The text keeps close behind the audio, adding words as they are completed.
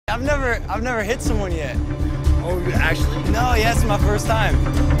I've never hit someone yet. Oh, you actually? No, yeah, it's my first time.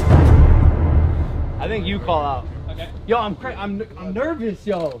 I think you call out. Okay. Yo, I'm nervous,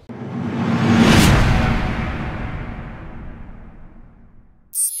 yo.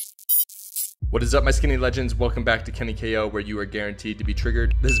 What is up, my skinny legends? Welcome back to Kenny KO, where you are guaranteed to be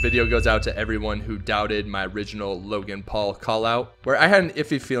triggered. This video goes out to everyone who doubted my original Logan Paul call out, where I had an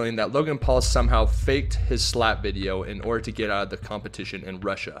iffy feeling that Logan Paul somehow faked his slap video in order to get out of the competition in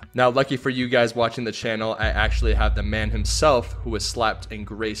Russia. Now, lucky for you guys watching the channel, I actually have the man himself who was slapped and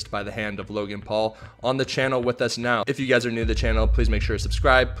graced by the hand of Logan Paul on the channel with us now. If you guys are new to the channel, please make sure to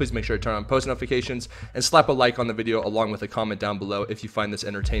subscribe, please make sure to turn on post notifications, and slap a like on the video along with a comment down below if you find this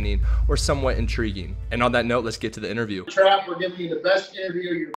entertaining or somewhat intriguing. And on that note, let's get to the interview. Trap, we're giving you the best interview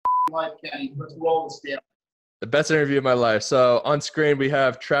of your life, Kenny. Let's roll this down. The best interview of my life. So on screen, we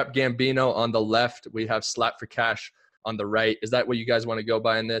have Trap Gambino on the left. We have Slap for Cash on the right. Is that what you guys want to go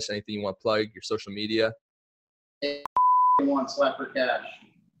by in this? Anything you want to plug? Your social media? Want Slap for Cash.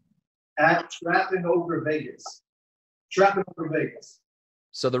 At Trapping Over Vegas. Trapping Over Vegas.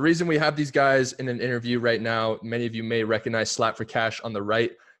 So the reason we have these guys in an interview right now, many of you may recognize Slap for Cash on the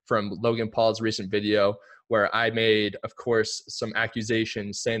right from Logan Paul's recent video, where I made, of course, some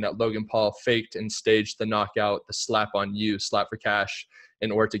accusations saying that Logan Paul faked and staged the knockout, the slap on you, Slap for Cash,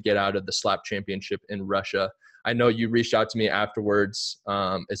 in order to get out of the slap championship in Russia. I know you reached out to me afterwards.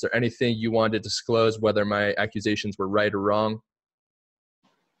 Is there anything you wanted to disclose, whether my accusations were right or wrong?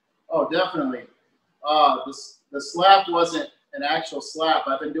 Oh, definitely. The slap wasn't an actual slap.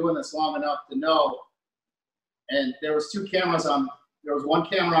 I've been doing this long enough to know. And there was two cameras on. There was one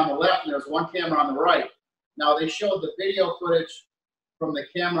camera on the left and there was one camera on the right. Now, they showed the video footage from the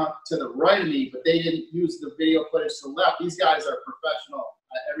camera to the right of me, but they didn't use the video footage to the left. These guys are professional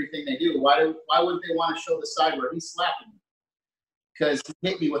at everything they do. Why wouldn't they want to show the side where he's slapping me? Because he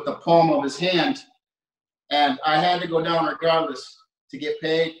hit me with the palm of his hand, and I had to go down regardless to get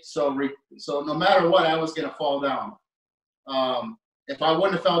paid. So no matter what, I was going to fall down. If I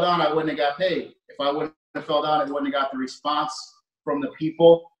wouldn't have fell down, I wouldn't have got paid. If I wouldn't have fell down, I wouldn't have got the response from the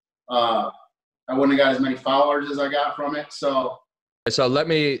people. I wouldn't have got as many followers as I got from it. So let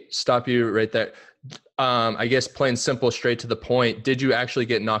me stop you right there. I guess plain simple, straight to the point. Did you actually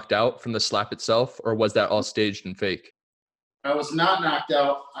get knocked out from the slap itself, or was that all staged and fake? I was not knocked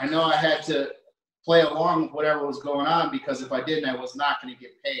out. I know I had to play along with whatever was going on, because if I didn't, I was not going to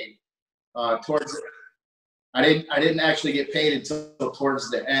get paid. I didn't actually get paid until towards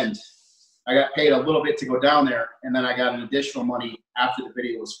the end. I got paid a little bit to go down there, and then I got an additional money after the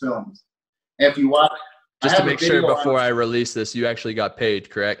video was filmed. If you watch, just to make sure before I release this, you actually got paid,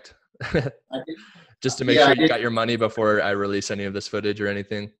 correct? I did. Just to make sure you got your money before I release any of this footage or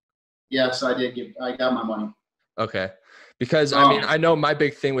anything. Yes, I did. I got my money. Okay. Because I mean, I know my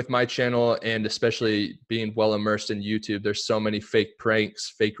big thing with my channel, and especially being well immersed in YouTube, there's so many fake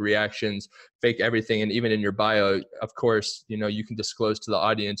pranks, fake reactions, fake everything. And even in your bio, of course, you know, you can disclose to the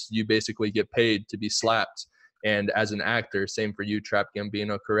audience, you basically get paid to be slapped. And as an actor, same for you, Trap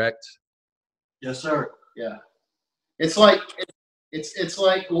Gambino, correct? Yes, sir. Yeah. It's like,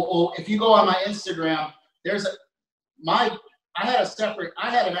 well, if you go on my Instagram, I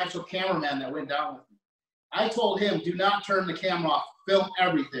had an actual cameraman that went down with me. I told him, do not turn the camera off, film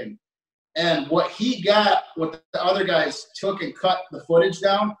everything. And what he got, what the other guys took and cut the footage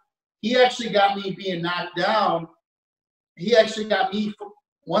down, he actually got me being knocked down. He actually got me,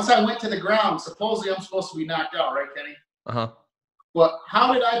 once I went to the ground, supposedly I'm supposed to be knocked out, right, Kenny? Uh-huh. But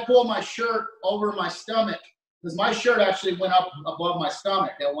how did I pull my shirt over my stomach? Because my shirt actually went up above my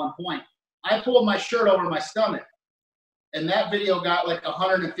stomach at one point. I pulled my shirt over my stomach. And that video got like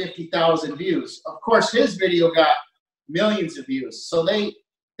 150,000 views. Of course, his video got millions of views. So they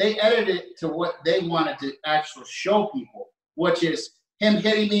edited it to what they wanted to actually show people, which is him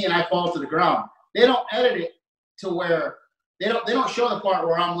hitting me and I fall to the ground. They don't edit it to where they don't show the part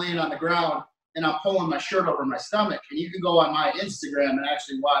where I'm laying on the ground and I'm pulling my shirt over my stomach. And you can go on my Instagram and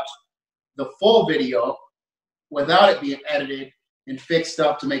actually watch the full video without it being edited and fixed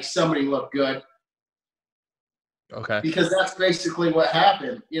up to make somebody look good. Okay. Because that's basically what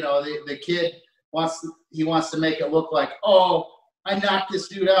happened. You know, the kid wants to make it look like, oh, I knocked this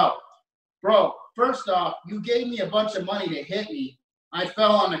dude out. Bro, first off, you gave me a bunch of money to hit me. I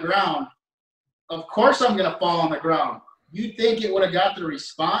fell on the ground. Of course I'm going to fall on the ground. You think it would have got the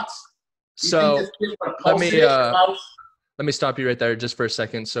response? So let me stop you right there just for a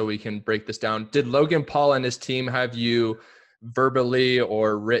second so we can break this down. Did Logan Paul and his team have you verbally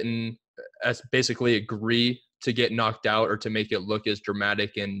or written as basically agree to get knocked out or to make it look as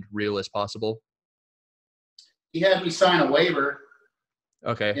dramatic and real as possible? He had me sign a waiver.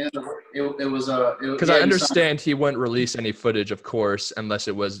 Okay. It was a because I understand he wouldn't release any footage, of course, unless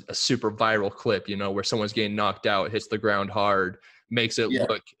it was a super viral clip, you know, where someone's getting knocked out, hits the ground hard, makes it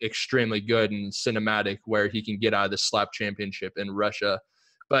look extremely good and cinematic, where he can get out of the slap championship in Russia.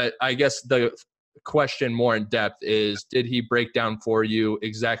 But I guess the question more in depth is, did he break down for you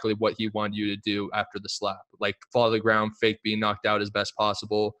exactly what he wanted you to do after the slap? Like fall to the ground, fake being knocked out as best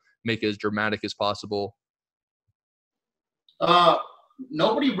possible, make it as dramatic as possible?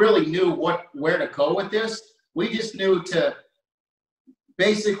 Nobody really knew where to go with this. We just knew to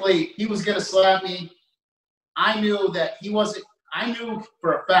basically, he was going to slap me. I knew that I knew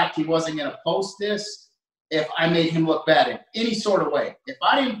for a fact he wasn't going to post this if I made him look bad in any sort of way. If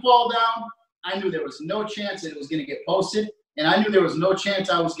I didn't fall down, I knew there was no chance that it was going to get posted. And I knew there was no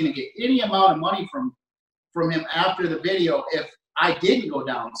chance I was going to get any amount of money from him after the video if I didn't go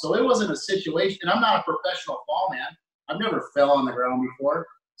down. So it wasn't a situation. I'm not a professional fall man. I've never fell on the ground before.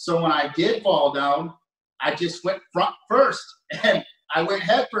 So when I did fall down, I just went front first, and I went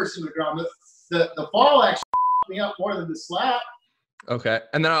head first in the ground. The fall actually me up more than the slap. Okay.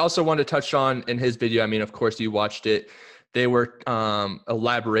 And then I also wanted to touch on in his video, I mean, of course you watched it. They were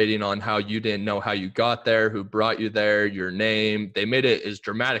elaborating on how you didn't know how you got there, who brought you there, your name. They made it as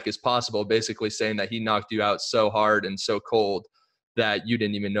dramatic as possible, basically saying that he knocked you out so hard and so cold that you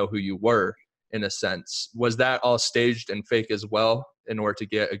didn't even know who you were, in a sense. Was that all staged and fake as well in order to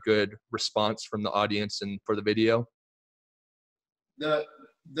get a good response from the audience and for the video? The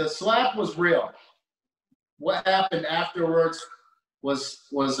slap was real. What happened afterwards was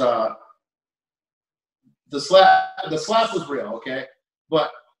the slap was real, okay?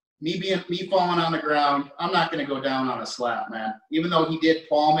 But me falling on the ground, I'm not going to go down on a slap, man. Even though he did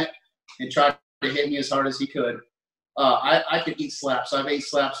palm it and try to hit me as hard as he could, I could eat slaps. I've ate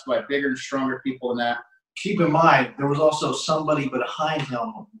slaps by bigger and stronger people than that. Keep in mind, there was also somebody behind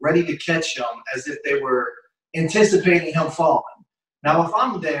him ready to catch him as if they were anticipating him falling. Now, if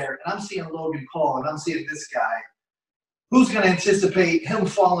I'm there and I'm seeing Logan Paul and I'm seeing this guy, who's going to anticipate him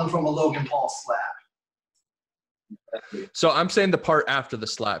falling from a Logan Paul slap? So I'm saying the part after the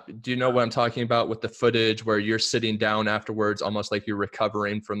slap. Do you know what I'm talking about with the footage where you're sitting down afterwards, almost like you're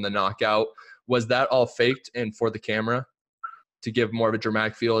recovering from the knockout? Was that all faked and for the camera to give more of a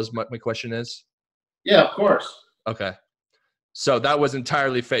dramatic feel, is what my question is? Yeah, of course. Okay. So that was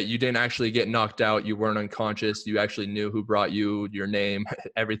entirely fake. You didn't actually get knocked out. You weren't unconscious. You actually knew who brought you, your name,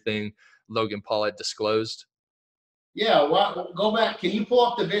 everything Logan Paul had disclosed. Yeah, well, go back. Can you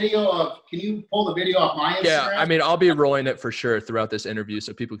pull the video off my Instagram? Yeah, I mean, I'll be rolling it for sure throughout this interview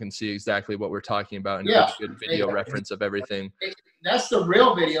so people can see exactly what we're talking about and get a good video reference of everything. That's the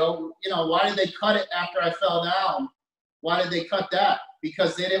real video. You know, why did they cut it after I fell down? Why did they cut that?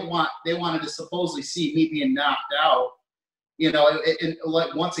 Because they wanted to supposedly see me being knocked out. You know,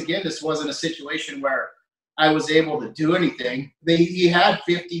 like once again, this wasn't a situation where I was able to do anything. He had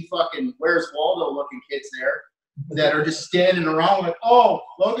 50 fucking Where's Waldo looking kids there that are just standing around like, oh,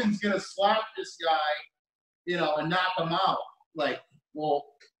 Logan's gonna slap this guy, you know, and knock him out. Like, well,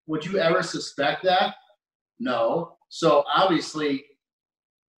 would you ever suspect that? No. So obviously,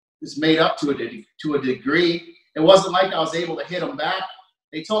 it's made up to a degree. It wasn't like I was able to hit him back.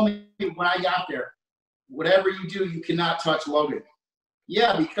 They told me when I got there, whatever you do, you cannot touch Logan.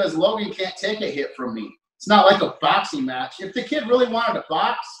 Yeah, because Logan can't take a hit from me. It's not like a boxing match. If the kid really wanted to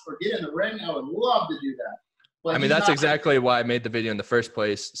box or get in the ring, I would love to do that. But I mean, that's exactly why I made the video in the first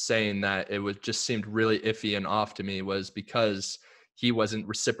place, saying that it just seemed really iffy and off to me, was because he wasn't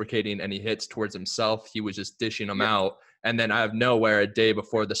reciprocating any hits towards himself. He was just dishing them out. And then out of nowhere, a day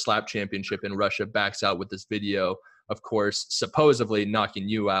before the slap championship in Russia, backs out with this video, of course, supposedly knocking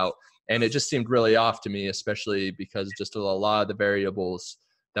you out. And it just seemed really off to me, especially because just a lot of the variables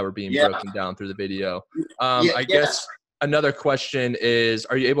that were being broken down through the video. I guess another question is,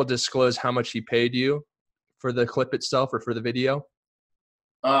 are you able to disclose how much he paid you for the clip itself or for the video?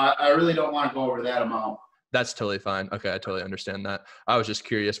 I really don't want to go over that amount. That's totally fine. Okay, I totally understand that. I was just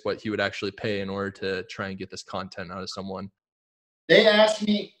curious what he would actually pay in order to try and get this content out of someone. They asked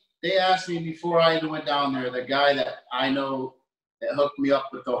me before I even went down there, the guy that I know that hooked me up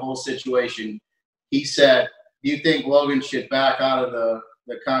with the whole situation, he said, do you think Logan should back out of the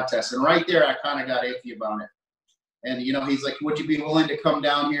contest? And right there, I kind of got iffy about it. And, you know, he's like, would you be willing to come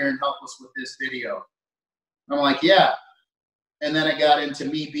down here and help us with this video? I'm like, yeah. And then I got into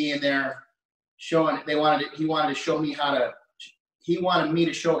me being there, showing, he wanted to show me he wanted me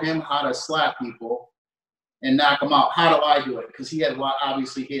to show him how to slap people and knock them out. How do I do it? Because he had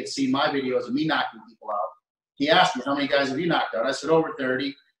seen my videos of me knocking people out. He asked me, how many guys have you knocked out? I said, over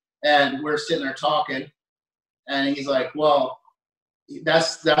 30. And we're sitting there talking. And he's like, well,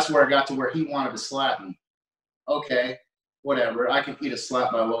 that's where I got to where he wanted to slap me. Okay, whatever. I could eat a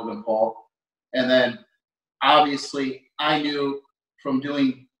slap by Logan Paul. And then obviously I knew from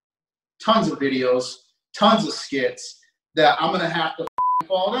doing tons of videos, tons of skits, that I'm going to have to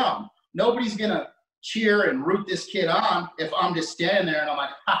fall down. Nobody's going to cheer and root this kid on if I'm just standing there and I'm like,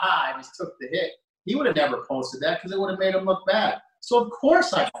 ha, I just took the hit. He would have never posted that because it would have made him look bad. So of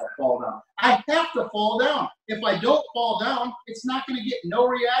course I gotta fall down. I have to fall down. If I don't fall down, it's not going to get no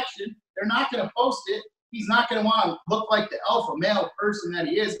reaction. They're not going to post it. He's not going to want to look like the alpha male person that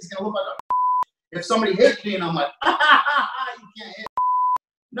he is. He's going to look like a if somebody hits me and I'm like, you can't hit.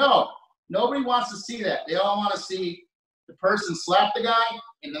 No, nobody wants to see that. They all want to see the person slap the guy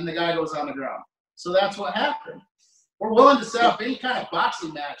and then the guy goes on the ground. So that's what happened. We're willing to set up any kind of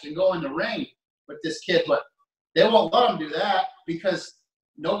boxing match and go in the ring with this kid, but they won't let him do that because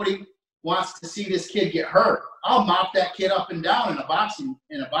nobody wants to see this kid get hurt. I'll mop that kid up and down in a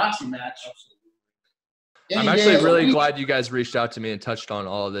boxing match. I'm actually really glad you guys reached out to me and touched on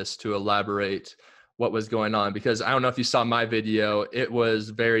all of this to elaborate what was going on, because I don't know if you saw my video. It was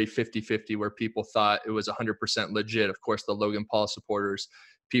very 50-50 where people thought it was 100% legit. Of course, the Logan Paul supporters,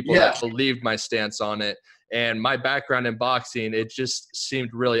 people that believed my stance on it. And my background in boxing, it just seemed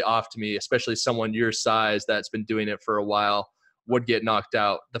really off to me, especially someone your size that's been doing it for a while would get knocked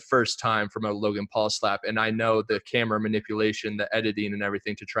out the first time from a Logan Paul slap. And I know the camera manipulation, the editing and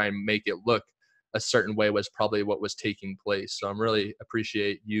everything to try and make it look a certain way was probably what was taking place. So I'm really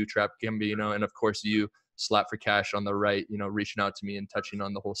appreciate you, Trap Gambino, and of course you, Slap for Cash on the right, you know, reaching out to me and touching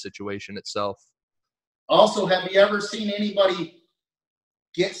on the whole situation itself. Also, have you ever seen anybody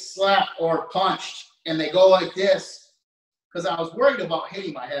get slapped or punched and they go like this? Because I was worried about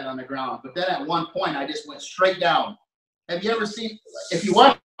hitting my head on the ground, but then at one point I just went straight down. Have you ever seen, if you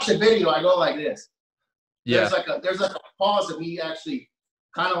watch the video, I go like this. Yeah. There's like a pause of me actually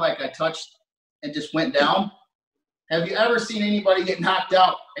kind of like I touched and just went down. Have you ever seen anybody get knocked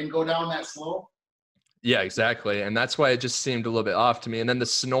out and go down that slow? Yeah, exactly. And that's why it just seemed a little bit off to me. And then the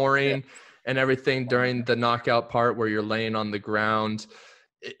snoring and everything during the knockout part where you're laying on the ground,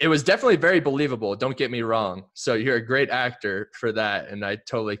 it was definitely very believable. Don't get me wrong. So you're a great actor for that. And I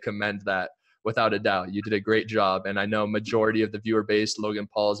totally commend that without a doubt. You did a great job. And I know majority of the viewer base, Logan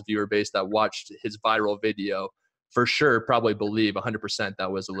Paul's viewer base that watched his viral video, for sure probably believe 100%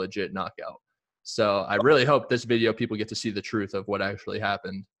 that was a legit knockout. So I really hope this video people get to see the truth of what actually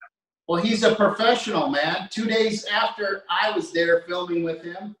happened. Well, he's a professional, man. 2 days after I was there filming with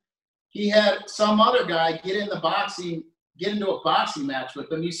him, he had some other guy get into a boxing match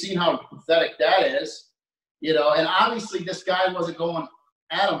with him. You've seen how pathetic that is, you know. And obviously, this guy wasn't going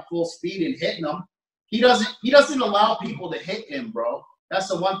at him full speed and hitting him. He doesn't allow people to hit him, bro. That's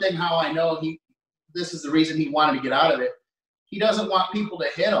the one thing how I know this is the reason he wanted to get out of it. He doesn't want people to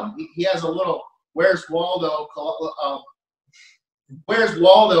hit him. He has a little Where's Waldo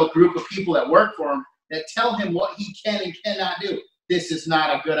group of people that work for him that tell him what he can and cannot do. This is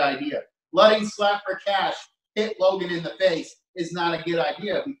not a good idea. Letting Slap for Cash hit Logan in the face is not a good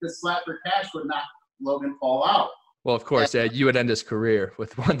idea because Slap for Cash would knock Logan Paul out. Well, of course, yeah, you would end his career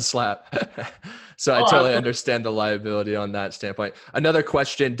with one slap. So I totally understand the liability on that standpoint. Another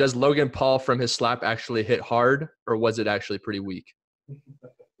question, does Logan Paul from his slap actually hit hard, or was it actually pretty weak?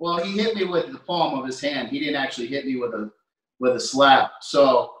 Well, he hit me with the palm of his hand. He didn't actually hit me with a slap.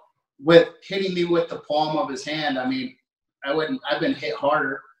 So with hitting me with the palm of his hand, I mean, I've been hit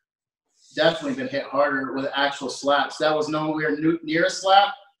harder. Definitely been hit harder with actual slaps. That was nowhere near a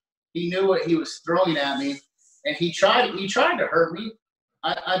slap. He knew what he was throwing at me, and he tried to hurt me.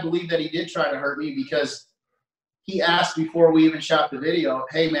 I believe that he did try to hurt me because he asked before we even shot the video,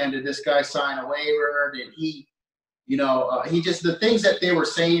 hey man, did this guy sign a waiver? Did he, you know, the things that they were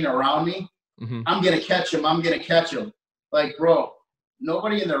saying around me, I'm going to catch him. I'm going to catch him. Like, bro,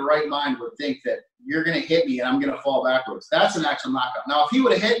 nobody in their right mind would think that you're going to hit me and I'm going to fall backwards. That's an actual knockout. Now, if he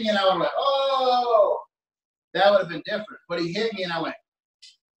would have hit me and I would have went, oh, that would have been different. But he hit me and I went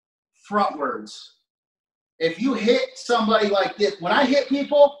frontwards. If you hit somebody like this, when I hit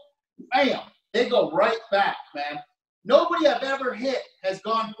people, bam, they go right back, man. Nobody I've ever hit has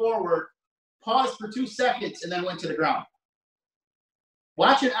gone forward, paused for 2 seconds, and then went to the ground.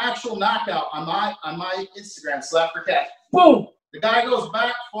 Watch an actual knockout on my Instagram, Slap for Cash. Boom! The guy goes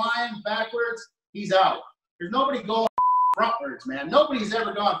back, flying backwards. He's out. There's nobody going frontwards, man. Nobody's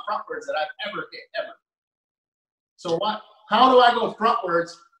ever gone frontwards that I've ever hit, ever. So what? How do I go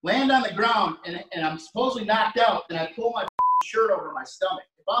frontwards, land on the ground, and I'm supposedly knocked out, and I pull my shirt over my stomach?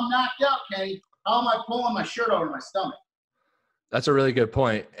 If I'm knocked out, Kenny, how am I pulling my shirt over my stomach? That's a really good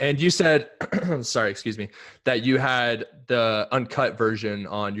point. And you said, sorry, excuse me, that you had the uncut version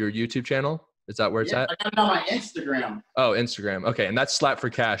on your YouTube channel. Is that where it's at? I got it on my Instagram. Oh, Instagram. Okay. And that's Slap for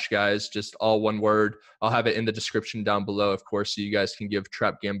Cash, guys. Just all one word. I'll have it in the description down below, of course, so you guys can give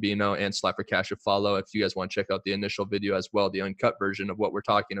Trap Gambino and Slap for Cash a follow if you guys want to check out the initial video as well, the uncut version of what we're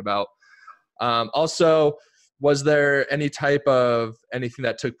talking about. Also, was there any type of anything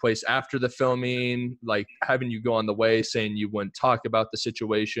that took place after the filming, like having you go on the way saying you wouldn't talk about the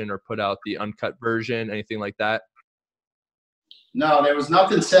situation or put out the uncut version, anything like that? No, there was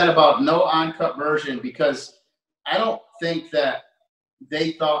nothing said about no uncut version because I don't think that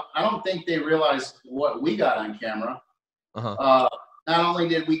they thought, I don't think they realized what we got on camera. Not only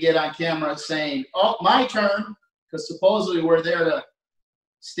did we get on camera saying, oh, my turn, because supposedly we're there to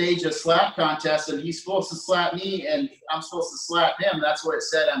stage a slap contest and he's supposed to slap me and I'm supposed to slap him. That's what it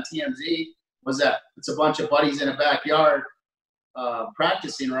said on TMZ, was that it's a bunch of buddies in a backyard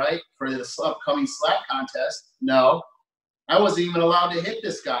practicing, right, for this upcoming slap contest. No, I wasn't even allowed to hit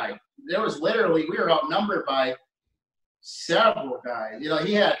this guy. There was literally, we were outnumbered by several guys. You know,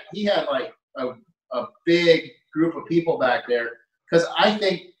 he had like a big group of people back there because I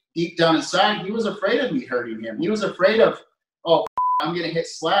think deep down inside he was afraid of me hurting him. He was afraid of, oh, I'm going to hit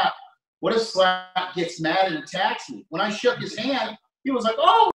Slap. What if Slap gets mad and attacks me? When I shook his hand, he was like,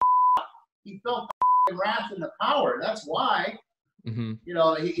 oh, he felt wrath and the power. That's why, you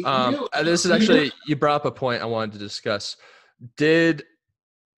know, he knew. This is actually, you brought up a point I wanted to discuss. Did,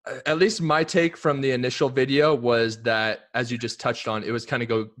 at least my take from the initial video was that, as you just touched on, it was kind of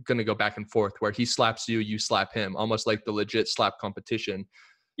going to go back and forth where he slaps you, you slap him, almost like the legit slap competition.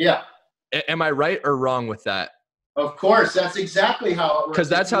 Yeah. Am I right or wrong with that? Of course, that's exactly how it works. Because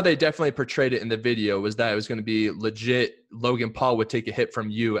that's how they definitely portrayed it in the video, was that it was going to be legit. Logan Paul would take a hit from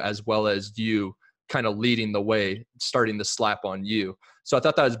you as well as you kind of leading the way, starting the slap on you. So I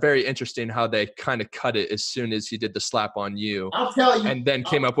thought that was very interesting how they kind of cut it as soon as he did the slap on you. I'll tell you. And then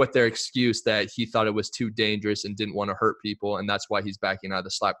came up with their excuse that he thought it was too dangerous and didn't want to hurt people. And that's why he's backing out of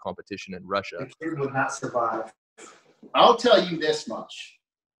the slap competition in Russia. The kid would not survive. I'll tell you this much.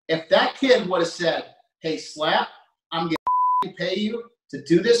 If that kid would have said, hey, Slap, I'm going to pay you to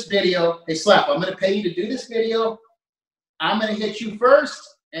do this video. Hey, Slap, I'm going to pay you to do this video. I'm going to hit you first,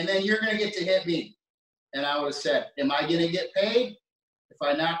 and then you're going to get to hit me. And I would have said, am I going to get paid if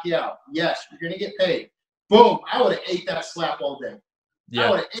I knock you out? Yes, you're going to get paid. Boom. I would have ate that slap all day. Yeah.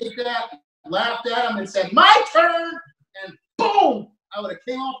 I would have ate that, laughed at him, and said, my turn. And boom. I would have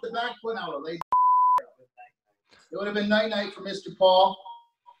came off the back foot, and I would have laid. It would have been night-night for Mr. Paul.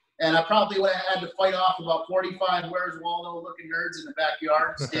 And I probably would have had to fight off about 45 Where's Waldo-looking nerds in the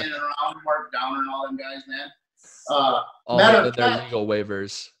backyard, standing around, Mark Downer and all them guys, man. All their legal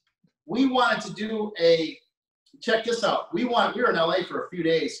waivers. We wanted to do a, check this out. We were in LA for a few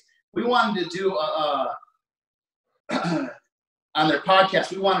days. We wanted to do on their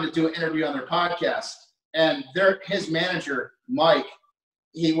podcast. We wanted to do an interview on their podcast. And his manager, Mike,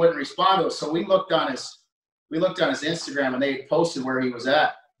 he wouldn't respond to us. So we looked on his Instagram and they posted where he was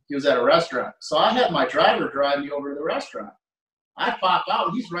at. He was at a restaurant. So I had my driver drive me over to the restaurant. I pop out,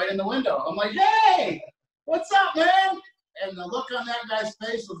 and he's right in the window. I'm like, hey, what's up, man? And the look on that guy's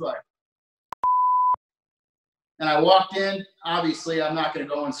face was like, and I walked in. Obviously, I'm not going to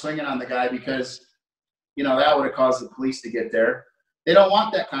go in swinging on the guy because, you know, that would have caused the police to get there. They don't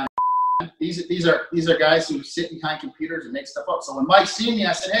want that kind of these are guys who sit behind computers and make stuff up. So when Mike seen me,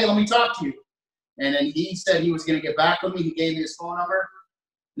 I said, hey, let me talk to you. And then he said he was going to get back with me. He gave me his phone number.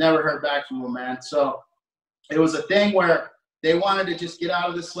 Never heard back from him, man. So it was a thing where they wanted to just get out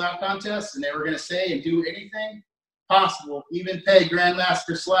of the slap contest, and they were going to say and do anything possible, even pay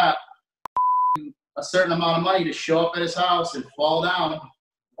Grandmaster Slap a certain amount of money to show up at his house and fall down.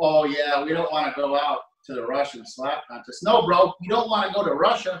 Oh, yeah, we don't want to go out to the Russian slap contest. No, bro, you don't want to go to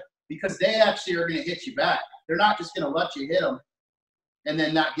Russia because they actually are going to hit you back. They're not just going to let you hit them and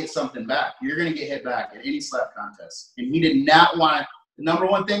then not get something back. You're going to get hit back at any slap contest. And he did not want to. The number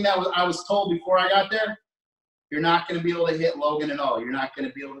one thing that I was told before I got there, you're not going to be able to hit Logan at all. You're not going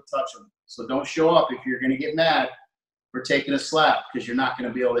to be able to touch him. So don't show up if you're going to get mad for taking a slap because you're not going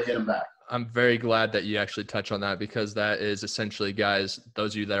to be able to hit him back. I'm very glad that you actually touch on that because that is essentially, guys,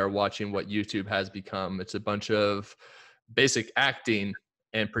 those of you that are watching what YouTube has become. It's a bunch of basic acting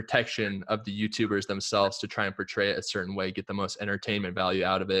and protection of the YouTubers themselves to try and portray it a certain way, get the most entertainment value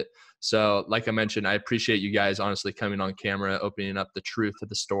out of it. So like I mentioned, I appreciate you guys honestly coming on camera, opening up the truth of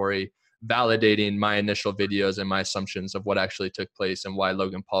the story, validating my initial videos and my assumptions of what actually took place and why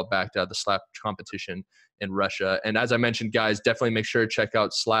Logan Paul backed out of the slap competition in Russia. And as I mentioned, guys, definitely make sure to check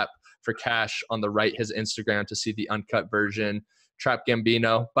out Slap for Cash on the right, his Instagram, to see the uncut version. Trap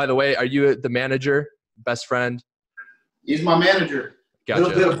Gambino. By the way, are you the manager, best friend? He's my manager. Gotcha. A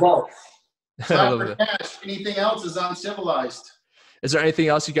little bit of both. Slap for cash. Anything else is uncivilized. Is there anything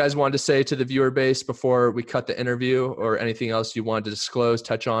else you guys wanted to say to the viewer base before we cut the interview, or anything else you wanted to disclose,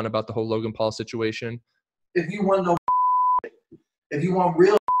 touch on about the whole Logan Paul situation? If you want no, if you want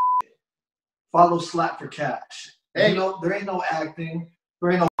real, follow Slap for Cash. Hey, There ain't no acting.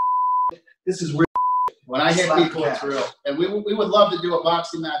 There ain't no. This is real. When I hit Slap people, for it's cash. real. And we would love to do a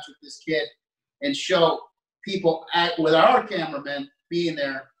boxing match with this kid and show people with our cameraman being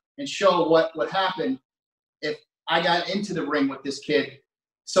there and show what would happen if I got into the ring with this kid.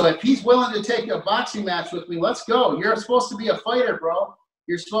 So if he's willing to take a boxing match with me, let's go. You're supposed to be a fighter, bro.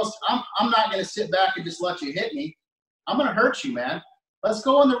 You're supposed to, I'm not going to sit back and just let you hit me. I'm going to hurt you, man. Let's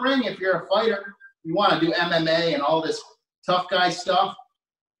go in the ring if you're a fighter. You want to do MMA and all this tough guy stuff.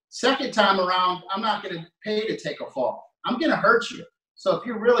 Second time around, I'm not going to pay to take a fall. I'm going to hurt you. So if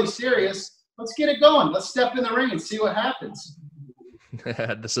you're really serious, let's get it going. Let's step in the ring and see what happens.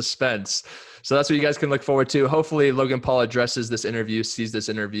 The suspense. So that's what you guys can look forward to. Hopefully Logan Paul addresses this interview, sees this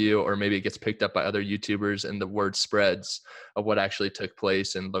interview, or maybe it gets picked up by other YouTubers and the word spreads of what actually took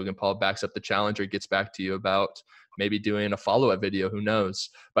place, and Logan Paul backs up the challenge or gets back to you about maybe doing a follow-up video. Who knows?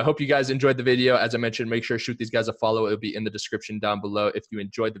 But I hope you guys enjoyed the video. As I mentioned, make sure to shoot these guys a follow. It'll be in the description down below. If you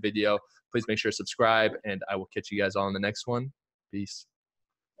enjoyed the video, please make sure to subscribe, and I will catch you guys all in the next one. Peace.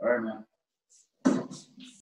 All right, man.